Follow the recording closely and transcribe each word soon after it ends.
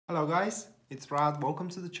Hello guys, it's Rad. Welcome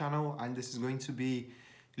to the channel, and this is going to be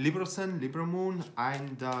Libra Sun, Libra Moon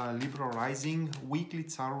and Libra Rising weekly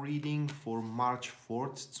tarot reading for March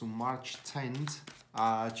 4th to March 10th,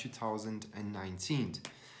 2019.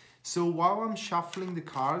 So while I'm shuffling the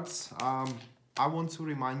cards, I want to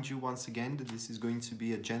remind you once again that this is going to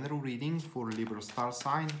be a general reading for Libra star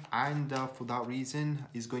sign, and for that reason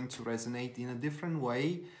is going to resonate in a different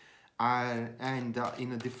way and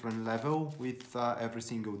in a different level with every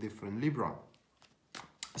single different Libra.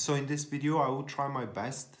 So in this video, I will try my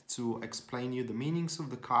best to explain you the meanings of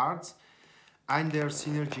the cards and their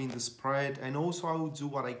synergy in the spread, and also I will do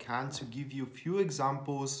what I can to give you a few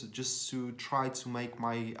examples just to try to make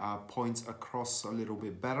my points across a little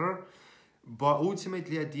bit better. But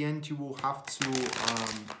ultimately at the end you will have to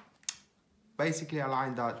basically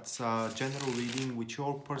align that general reading with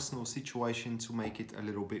your personal situation to make it a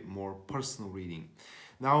little bit more personal reading.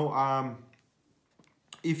 Now,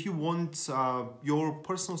 if you want your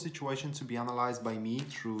personal situation to be analyzed by me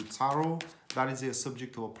through tarot, that is a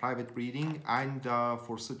subject of a private reading, and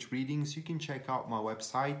for such readings you can check out my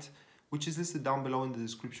website, which is listed down below in the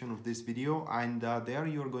description of this video, and there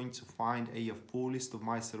you're going to find a full list of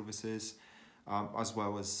my services as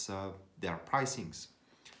well as their pricings.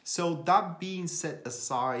 So that being set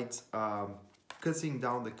aside, cutting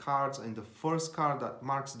down the cards, and the first card that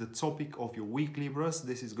marks the topic of your week, Libras,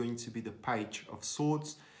 this is going to be the Page of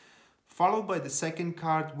Swords, followed by the second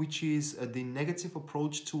card, which is the negative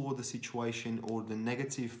approach toward the situation, or the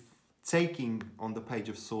negative taking on the Page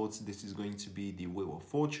of Swords. This is going to be the Wheel of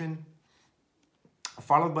Fortune,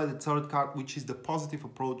 followed by the third card, which is the positive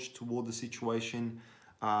approach toward the situation.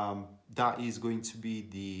 That is going to be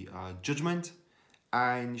the Judgment.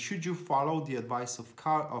 And should you follow the advice of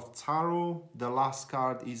tarot, the last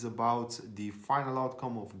card is about the final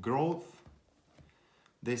outcome of growth.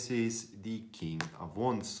 This is the King of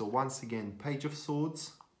Wands. So once again, Page of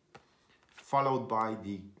Swords, followed by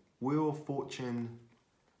the Wheel of Fortune,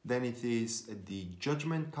 then it is the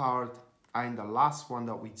Judgment card, and the last one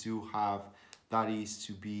that we do have, that is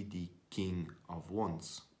to be the King of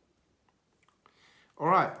Wands. All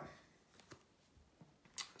right.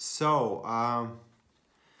 So,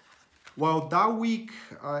 well, that week,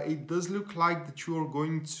 it does look like that you are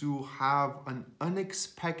going to have an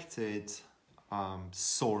unexpected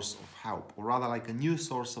source of help, or rather like a new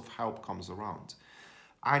source of help comes around.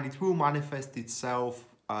 And it will manifest itself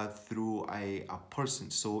through a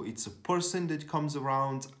person. So it's a person that comes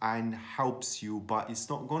around and helps you, but it's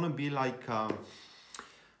not going to be like...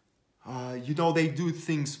 you know, they do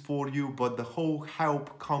things for you, but the whole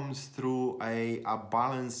help comes through a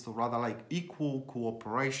balanced, or rather like equal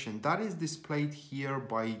cooperation. That is displayed here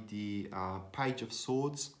by the Page of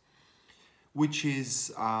Swords, which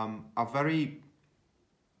is a very,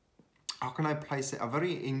 how can I place it, a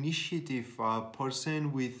very initiative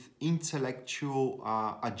person with intellectual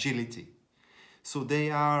agility. So they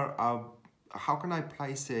are, how can I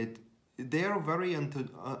place it, they are very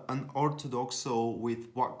unorthodox with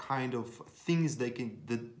what kind of things they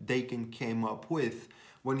can come up with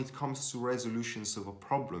when it comes to resolutions of a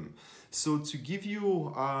problem. So to give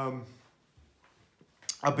you a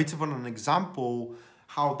bit of an example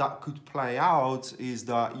how that could play out is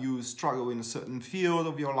that you struggle in a certain field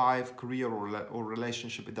of your life, career or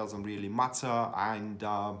relationship, it doesn't really matter, and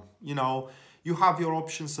you know, you have your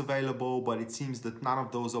options available, but it seems that none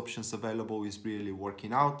of those options available is really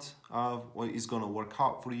working out, or is going to work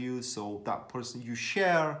out for you. So that person, you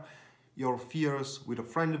share your fears with a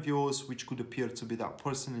friend of yours, which could appear to be that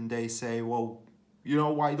person, and they say, well, you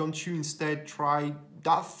know, why don't you instead try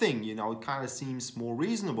that thing? You know, it kind of seems more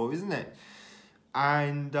reasonable, isn't it?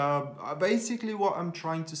 And basically what I'm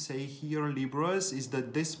trying to say here, Libras, is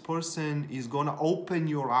that this person is going to open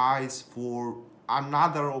your eyes for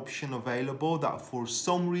another option available that for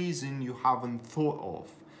some reason you haven't thought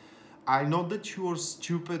of. I know that you are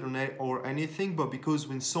stupid or anything, but because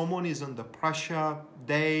when someone is under pressure,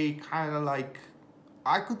 they kind of like,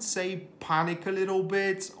 I could say, panic a little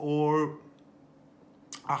bit, or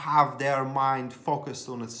have their mind focused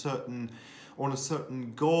on a certain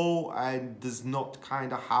goal and does not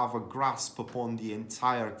kind of have a grasp upon the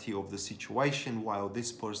entirety of the situation, while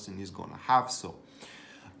this person is going to have so.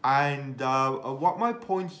 And what my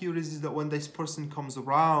point here is that when this person comes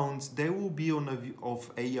around, they will be on a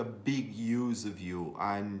big use of you,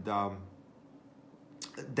 and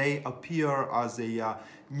they appear as a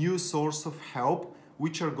new source of help,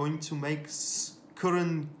 which are going to make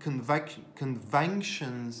current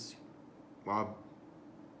conventions,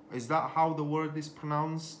 is that how the word is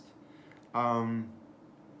pronounced?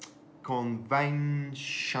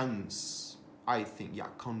 Conventions, I think, yeah,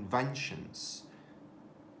 conventions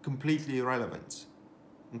completely irrelevant.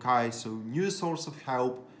 Okay, so new source of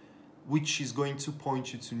help, which is going to point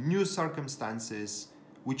you to new circumstances,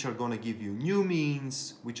 which are going to give you new means,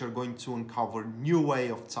 which are going to uncover new way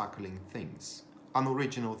of tackling things. An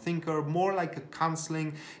original thinker, more like a counseling.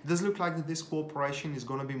 It does look like that this cooperation is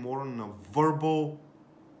going to be more on a verbal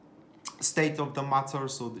state of the matter,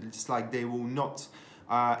 so it's like they will not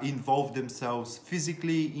involve themselves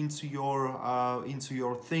physically into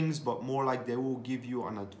your things, but more like they will give you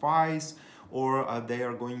an advice, or they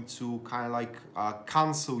are going to kind of like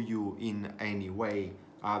counsel you in any way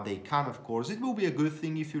they can. Of course, it will be a good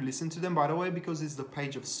thing if you listen to them, by the way, because it's the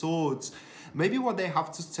Page of Swords. Maybe what they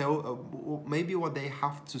have to tell, maybe what they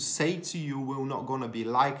have to say to you will not gonna be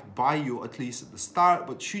liked by you, at least at the start,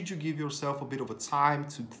 but should you give yourself a bit of a time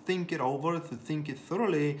to think it over, to think it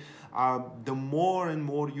thoroughly, the more and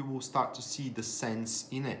more you will start to see the sense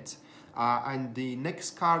in it. And the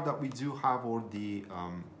next card that we do have, or the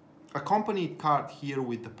accompanied card here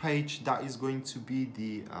with the page, that is going to be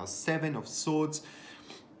the Seven of Swords.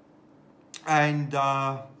 And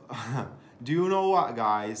do you know what,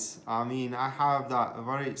 guys? I mean, I have that a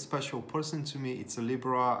very special person to me. It's a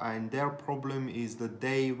Libra, and their problem is that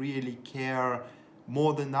they really care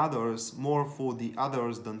more than others, more for the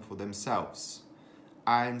others than for themselves.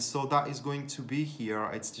 And so that is going to be here.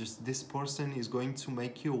 It's just this person is going to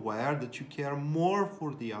make you aware that you care more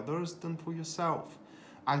for the others than for yourself.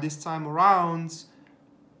 And this time around,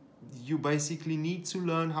 you basically need to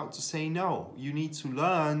learn how to say no. You need to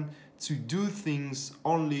learn to do things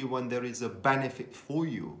only when there is a benefit for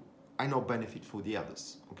you and not benefit for the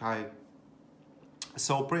others, okay?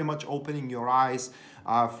 So pretty much opening your eyes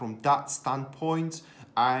from that standpoint,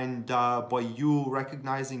 and by you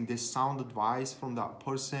recognizing this sound advice from that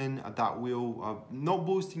person, that will not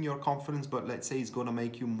boosting your confidence, but let's say it's gonna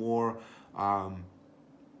make you more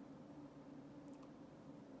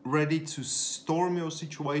ready to storm your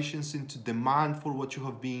situations, into demand for what you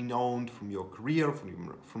have been owned from your career,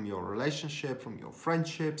 from your relationship, from your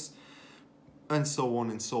friendships, and so on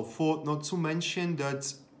and so forth. Not to mention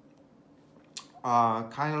that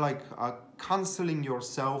kind of like counseling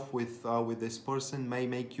yourself with this person may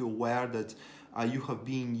make you aware that you have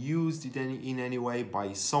been used in any way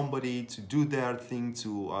by somebody to do their thing,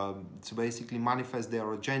 to basically manifest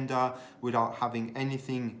their agenda without having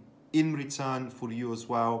anything in return for you as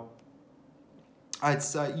well.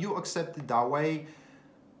 It's you accept it that way.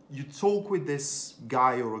 You talk with this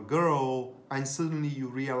guy or a girl, and suddenly you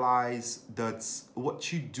realize that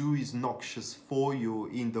what you do is noxious for you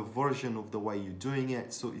in the version of the way you're doing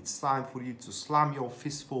it. So it's time for you to slam your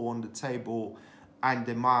fistful on the table and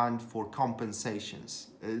demand for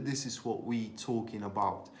compensations. This is what we're talking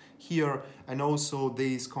about here. And also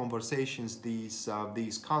these conversations, these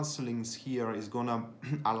counselings here is gonna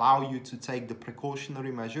allow you to take the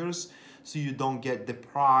precautionary measures so you don't get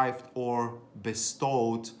deprived or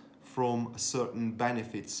bestowed from certain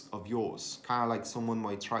benefits of yours. Kind of like someone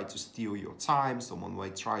might try to steal your time, someone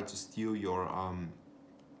might try to steal your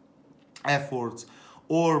efforts,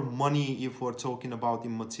 or money if we're talking about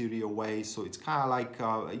in material ways. So it's kind of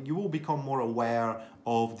like you will become more aware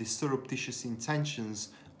of the surreptitious intentions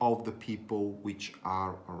of the people which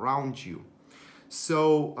are around you.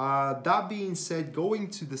 So that being said, going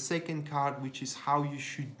to the second card, which is how you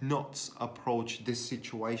should not approach this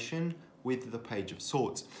situation with the Page of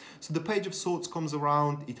Swords. So the Page of Swords comes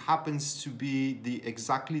around, it happens to be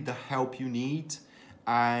exactly the help you need,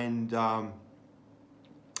 and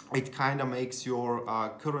it kind of makes your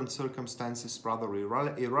current circumstances rather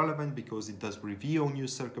irrelevant, because it does reveal new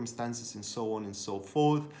circumstances and so on and so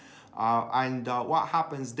forth. What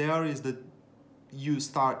happens there is that you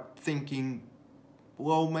start thinking,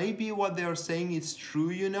 well, maybe what they're saying is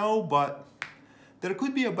true, you know, but there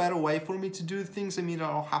could be a better way for me to do things. I mean,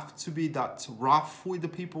 I don't have to be that rough with the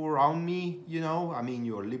people around me, you know. I mean,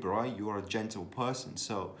 you're Libra, you're a gentle person.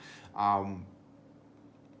 So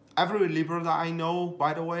every Libra that I know,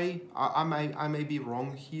 by the way, I may be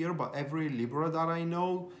wrong here, but every Libra that I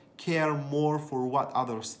know care more for what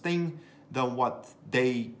others think than what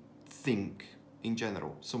they think in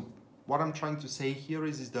general. So what I'm trying to say here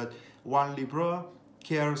is that one Libra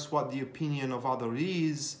cares what the opinion of other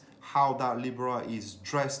is, how that Libra is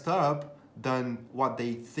dressed up, than what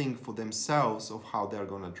they think for themselves of how they're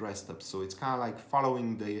gonna dress up. So it's kind of like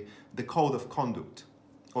following the code of conduct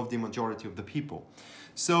of the majority of the people.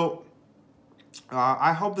 So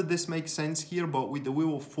I hope that this makes sense here, but with the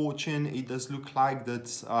Wheel of Fortune, it does look like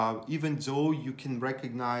that even though you can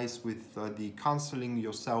recognize with the counseling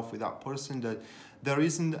yourself with that person that there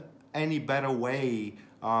isn't any better way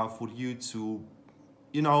for you to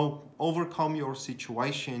you know, overcome your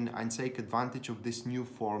situation and take advantage of this new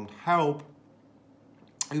formed help,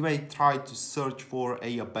 you may try to search for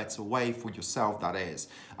a better way for yourself, that is,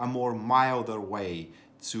 a more milder way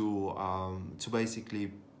to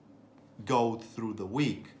basically go through the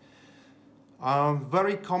week.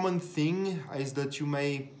 Very common thing is that you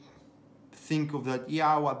may think of that,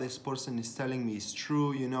 yeah, what this person is telling me is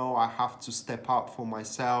true, you know, I have to step out for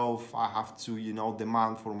myself, I have to, you know,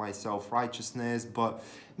 demand for myself righteousness, but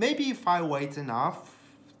maybe if I wait enough,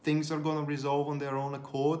 things are going to resolve on their own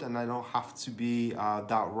accord and I don't have to be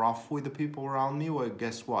that rough with the people around me. Well,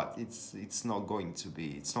 guess what? It's not going to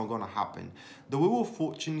be. It's not going to happen. The Wheel of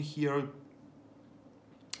Fortune here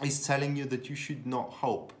is telling you that you should not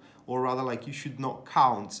hope, or rather like you should not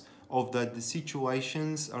count of that the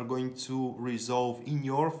situations are going to resolve in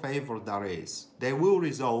your favor. That is, they will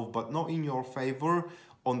resolve, but not in your favor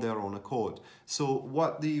on their own accord. So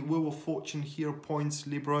what the Wheel of Fortune here points,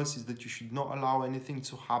 Libras, is that you should not allow anything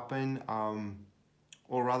to happen,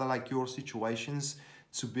 or rather like your situations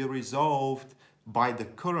to be resolved by the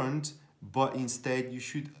current, but instead you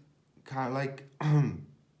should kind of like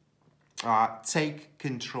take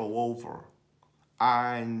control over,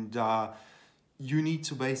 and you need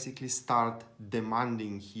to basically start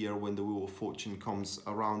demanding here when the Wheel of Fortune comes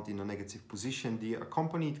around in a negative position. The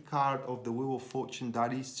accompanied card of the Wheel of Fortune,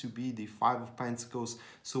 that is to be the Five of Pentacles.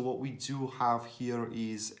 So what we do have here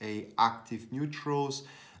is a active neutrals,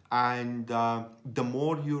 and the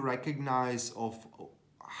more you recognize of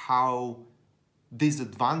how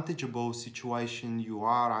disadvantageable situation you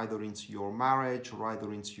are, either into your marriage or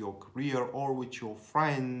either into your career or with your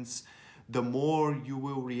friends, the more you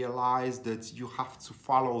will realize that you have to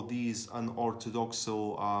follow these unorthodox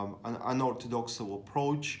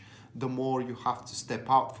approach, the more you have to step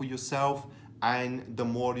out for yourself, and the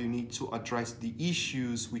more you need to address the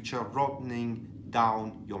issues which are rotting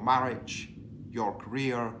down your marriage, your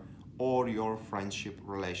career, or your friendship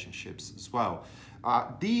relationships as well.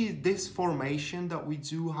 This formation that we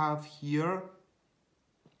do have here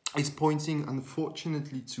is pointing,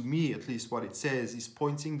 unfortunately to me, at least what it says, is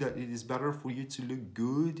pointing that it is better for you to look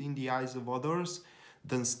good in the eyes of others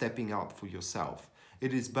than stepping out for yourself.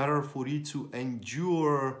 It is better for you to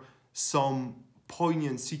endure some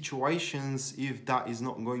poignant situations if that is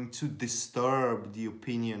not going to disturb the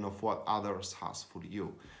opinion of what others has for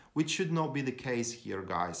you, which should not be the case here,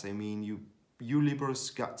 guys. I mean, you Libras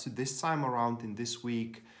got to this time around in this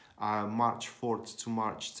week, March 4th to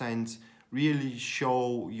March 10th, really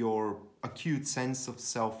show your acute sense of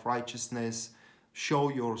self-righteousness, show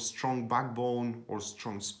your strong backbone or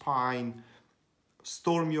strong spine,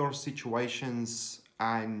 storm your situations,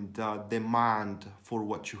 and demand for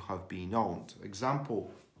what you have been owned.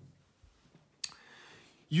 Example,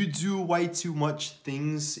 you do way too much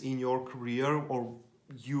things in your career, or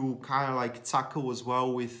you kind of like tackle as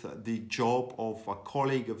well with the job of a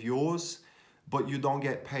colleague of yours, but you don't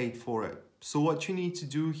get paid for it. So what you need to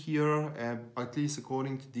do here, at least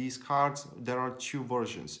according to these cards, there are two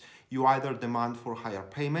versions. You either demand for higher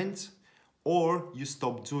payment, or you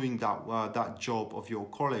stop doing that job of your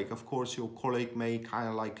colleague. Of course, your colleague may kind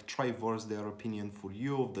of like traverse their opinion for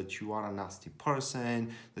you, that you are a nasty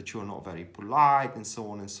person, that you are not very polite, and so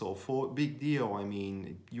on and so forth. Big deal. I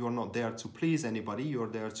mean, you are not there to please anybody. You are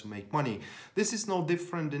there to make money. This is no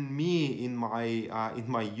different than me in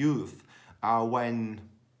my youth, when,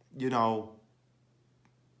 you know,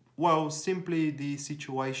 well, simply the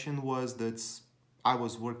situation was that I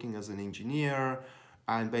was working as an engineer,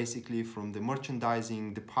 and basically from the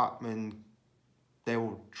merchandising department, they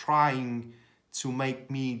were trying to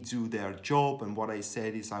make me do their job. And what I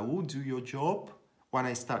said is, I will do your job when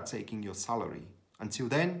I start taking your salary. Until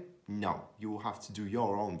then, no, you will have to do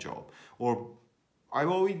your own job. Or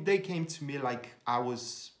they came to me like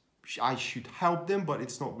I should help them, but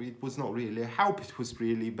it was not really a help. It was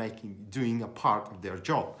really doing a part of their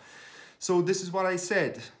job. So this is what I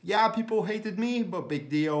said. Yeah, people hated me, but big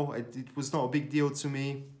deal. It was not a big deal to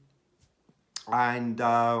me. And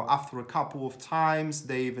after a couple of times,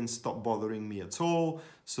 they even stopped bothering me at all.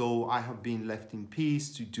 So I have been left in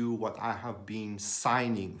peace to do what I have been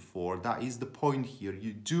signing for. That is the point here.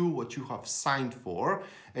 You do what you have signed for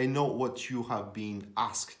and not what you have been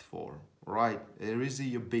asked for, right? There is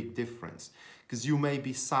a big difference. Because you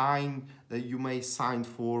may sign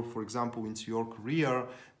for example, into your career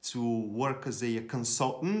to work as a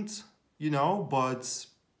consultant, you know, but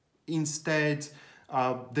instead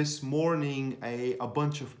this morning a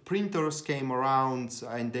bunch of printers came around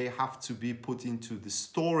and they have to be put into the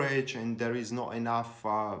storage, and there is not enough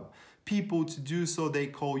people to do so. They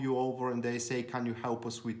call you over and they say, can you help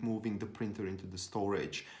us with moving the printer into the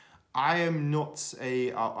storage? I am not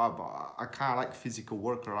a kind of like physical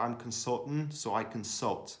worker. I'm consultant, so I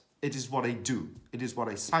consult. It is what I do. It is what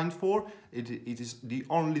I signed for. It is the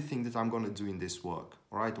only thing that I'm going to do in this work,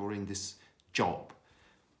 all right, or in this job.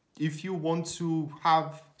 If you want to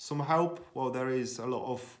have some help, well, there is a lot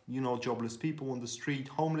of, you know, jobless people on the street,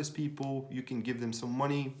 homeless people. You can give them some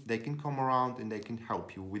money. They can come around and they can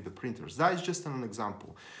help you with the printers. That is just an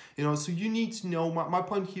example, you know. So you need to know, my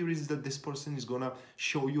point here is that this person is going to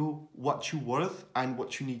show you what you're worth and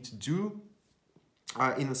what you need to do,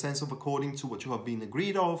 in the sense of according to what you have been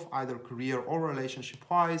agreed of, either career or relationship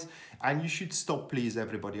wise. And you should stop please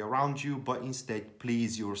everybody around you, but instead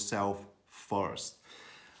please yourself first.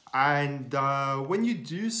 And when you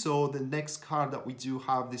do so, the next card that we do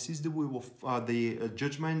have, this is the wheel of the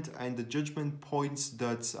judgment, and the judgment points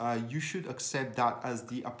that you should accept that as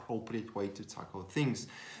the appropriate way to tackle things.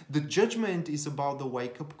 The judgment is about the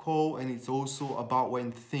wake-up call, and it's also about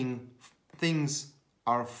when things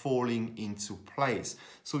are falling into place.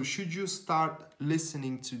 So should you start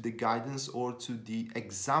listening to the guidance or to the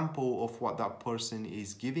example of what that person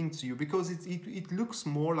is giving to you, because it looks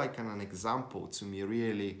more like an example to me,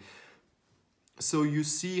 really. So you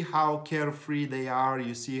see how carefree they are,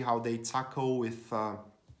 you see how they tackle with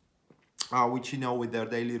which, you know, with their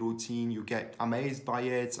daily routine. You get amazed by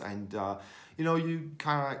it, and you know, you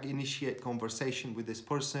kind of initiate conversation with this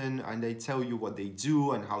person, and they tell you what they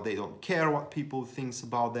do and how they don't care what people think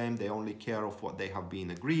about them. They only care of what they have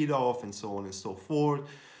been agreed of, and so on and so forth.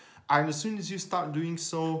 And as soon as you start doing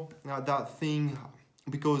so, that thing,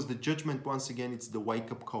 because the judgment, once again, it's the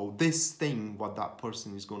wake-up call. This thing, what that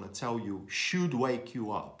person is going to tell you, should wake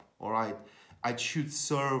you up, all right? It should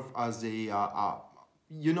serve as a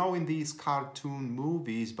you know, in these cartoon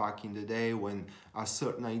movies back in the day, when a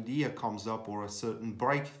certain idea comes up or a certain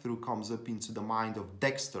breakthrough comes up into the mind of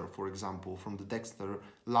Dexter, for example, from the Dexter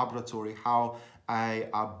laboratory, how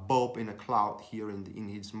a bulb in a cloud here in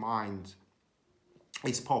his mind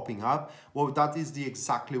is popping up. Well, that is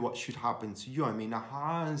exactly what should happen to you. I mean,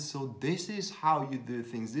 and so this is how you do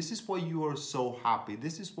things. This is why you are so happy.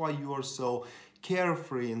 This is why you are so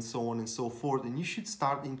carefree, and so on and so forth. And you should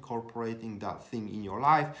start incorporating that thing in your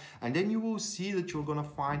life, and then you will see that you're gonna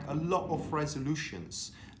find a lot of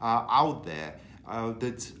resolutions out there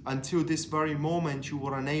that until this very moment you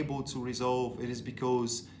were unable to resolve. It is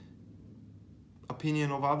because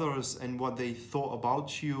opinion of others and what they thought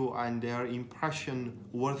about you and their impression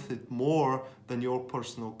worth it more than your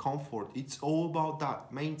personal comfort. It's all about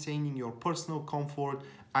that, maintaining your personal comfort,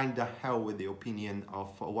 and the hell with the opinion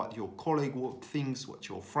of what your colleague thinks, what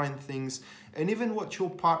your friend thinks, and even what your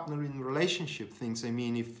partner in relationship thinks. I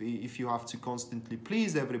mean, if you have to constantly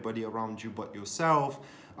please everybody around you but yourself,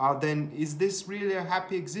 then is this really a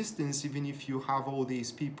happy existence, even if you have all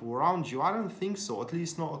these people around you? I don't think so, at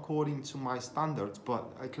least not according to my standards. But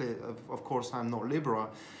of course, I'm not Libra.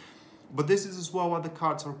 But this is as well what the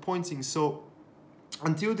cards are pointing. So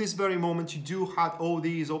until this very moment, you do have all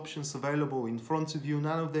these options available in front of you.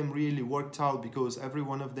 None of them really worked out, because every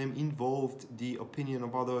one of them involved the opinion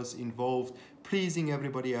of others, involved pleasing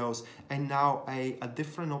everybody else. And now a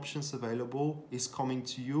different options available is coming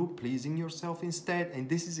to you, pleasing yourself instead. And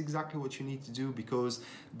this is exactly what you need to do, because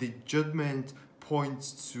the judgment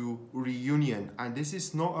points to reunion. And this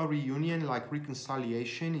is not a reunion like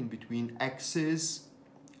reconciliation in between exes,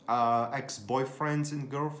 ex-boyfriends and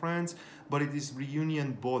girlfriends, but it is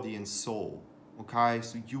reunion body and soul. Okay,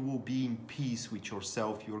 so you will be in peace with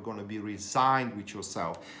yourself. You're going to be resigned with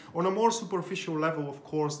yourself. On a more superficial level, of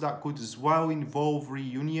course, that could as well involve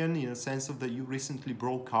reunion, in a sense of that you recently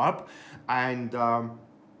broke up, and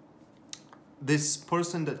this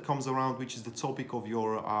person that comes around, which is the topic of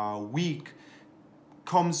your week,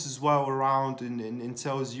 comes as well around and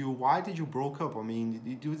tells you, why did you broke up? I mean,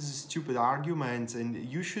 you do this stupid argument, and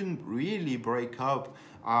you shouldn't really break up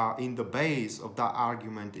in the base of that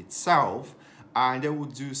argument itself. And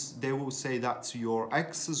they will say that to your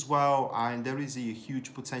ex as well, and there is a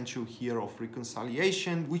huge potential here of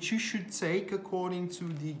reconciliation, which you should take according to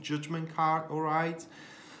the judgment card, all right?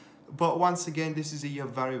 But once again, this is a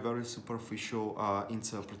very, very superficial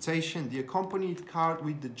interpretation. The accompanied card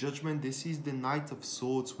with the judgment, this is the Knight of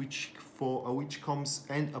Swords, which comes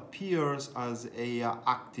and appears as a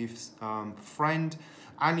active friend.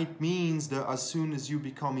 And it means that as soon as you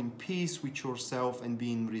become in peace with yourself and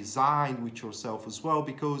being resigned with yourself as well,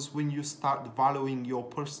 because when you start valuing your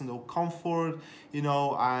personal comfort, you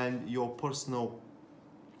know, and your personal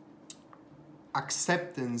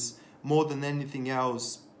acceptance more than anything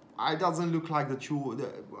else, it doesn't look like that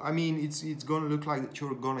I mean, it's gonna look like that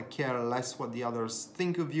you're gonna care less what the others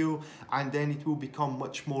think of you, and then it will become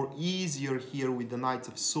much more easier here with the Knight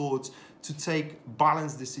of Swords to take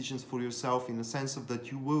balanced decisions for yourself, in the sense of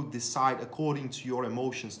that you will decide according to your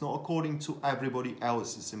emotions, not according to everybody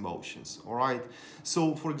else's emotions. All right.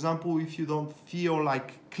 So for example, if you don't feel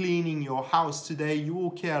like cleaning your house today, you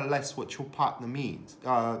will care less what your partner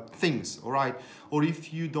thinks. All right. Or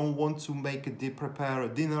if you don't want to prepare a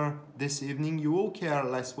dinner this evening, you will care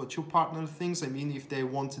less what your partner thinks. I mean, if they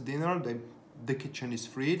want a dinner, the kitchen is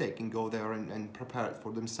free, they can go there and prepare it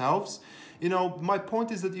for themselves. You know, my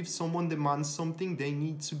point is that if someone demands something, they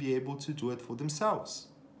need to be able to do it for themselves,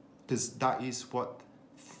 because that is what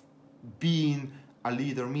being a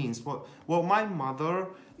leader means. Well, my mother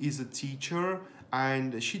is a teacher,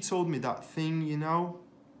 and she told me that thing, you know,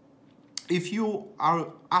 if you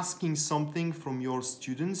are asking something from your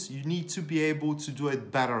students, you need to be able to do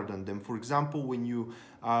it better than them. For example, when you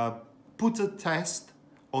put a test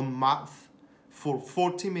on math for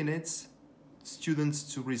 40 minutes, students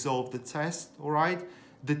to resolve the test, all right?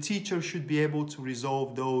 The teacher should be able to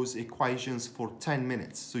resolve those equations for 10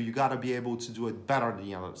 minutes. So you gotta be able to do it better than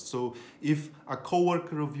the others. So if a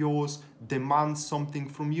coworker of yours demands something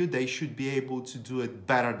from you, they should be able to do it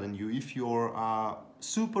better than you. If your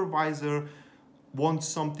supervisor wants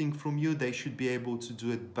something from you, they should be able to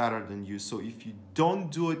do it better than you. So if you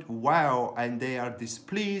don't do it well and they are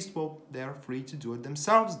displeased, well, they are free to do it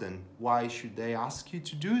themselves then. Why should they ask you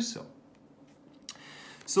to do so?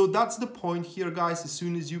 So that's the point here, guys. As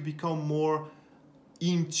soon as you become more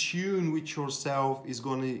in tune with yourself,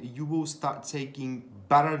 you will start taking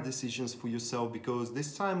better decisions for yourself, because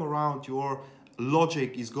this time around your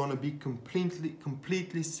logic is gonna be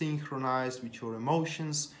completely synchronized with your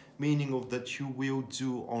emotions, meaning of that you will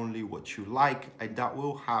do only what you like, and that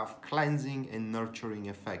will have cleansing and nurturing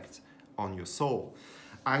effect on your soul.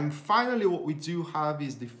 And finally, what we do have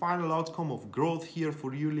is the final outcome of growth here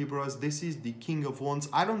for you, Libras. This is the King of Wands.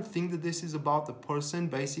 I don't think that this is about a person.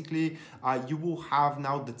 Basically, you will have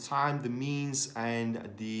now the time, the means, and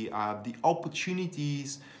the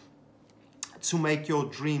opportunities to make your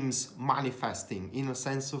dreams manifesting, in a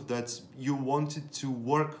sense of that you wanted to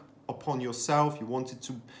work upon yourself, you wanted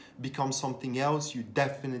to become something else, you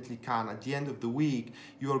definitely can. At the end of the week,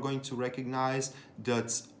 you are going to recognize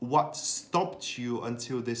that what stopped you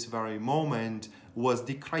until this very moment was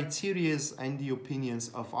the criterias and the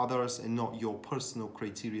opinions of others, and not your personal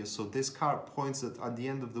criteria. So this card points that at the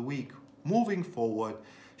end of the week, moving forward,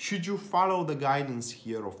 should you follow the guidance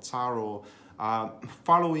here of Tarot,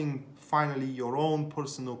 following finally your own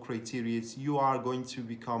personal criteria, you are going to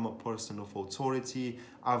become a person of authority,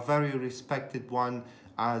 a very respected one,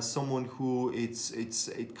 someone who it's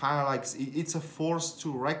a force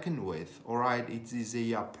to reckon with. All right, it is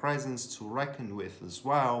a presence to reckon with as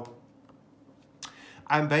well.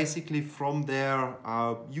 And basically from there,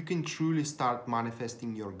 you can truly start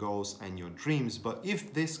manifesting your goals and your dreams. But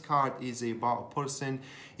if this card is about a person,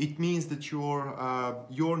 it means that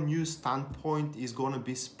your new standpoint is going to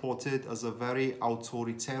be spotted as a very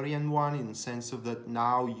authoritarian one, in the sense of that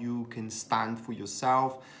now you can stand for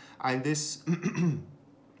yourself. And this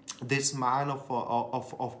this man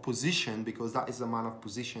of position, because that is a man of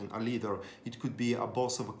position, a leader. It could be a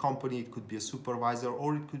boss of a company, it could be a supervisor,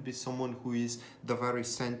 or it could be someone who is the very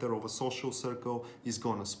center of a social circle, is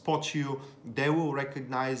gonna spot you. They will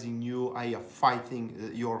recognize in you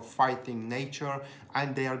your fighting nature,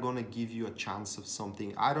 and they are gonna give you a chance of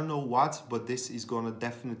something. I don't know what, but this is gonna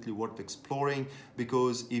definitely worth exploring,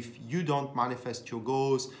 because if you don't manifest your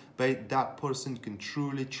goals, that person can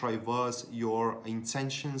truly traverse your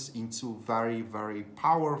intentions into very, very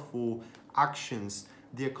powerful actions.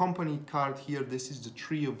 The accompanied card here, this is the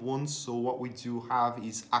Three of Wands. So what we do have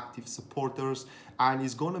is active supporters, and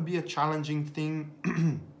it's going to be a challenging thing.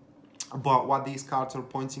 But what these cards are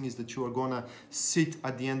pointing is that you are going to sit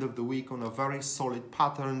at the end of the week on a very solid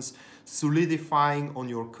patterns, solidifying on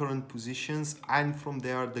your current positions, and from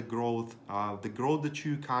there the growth that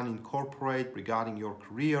you can incorporate regarding your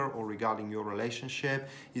career or regarding your relationship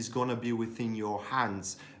is going to be within your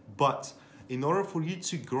hands. But in order for you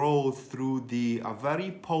to grow through a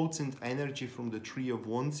very potent energy from the Three of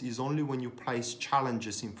Wands is only when you place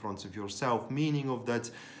challenges in front of yourself, meaning of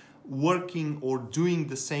that working or doing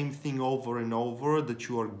the same thing over and over that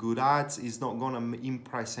you are good at is not going to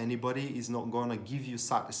impress anybody, is not going to give you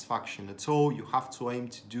satisfaction at all. You have to aim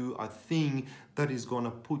to do a thing that is going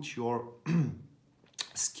to put your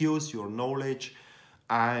skills, your knowledge,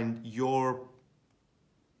 and your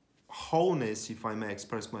wholeness, if I may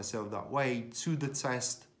express myself that way, to the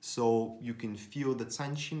test So you can feel the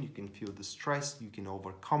tension, you can feel the stress, you can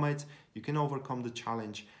overcome it, you can overcome the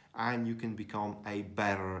challenge, and you can become a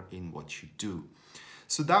better in what you do.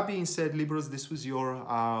 So that being said, Libras, this was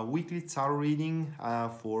your weekly tarot reading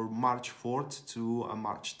for March 4th to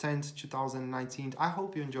March 10th, 2019. I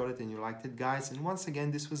hope you enjoyed it and you liked it, guys. And once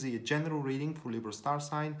again, this was a general reading for Libra star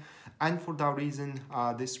sign. And for that reason,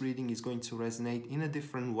 this reading is going to resonate in a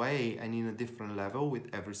different way and in a different level with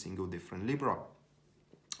every single different Libra.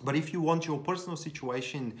 But if you want your personal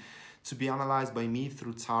situation to be analyzed by me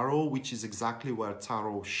through tarot, which is exactly where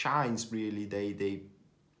tarot shines, really,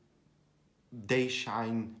 they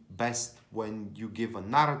shine best when you give a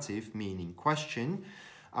narrative, meaning question.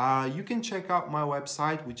 You can check out my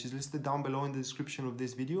website, which is listed down below in the description of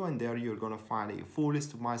this video, and there you're going to find a full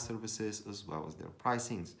list of my services as well as their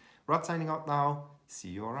pricings. Rad signing out now. See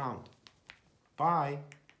you around. Bye.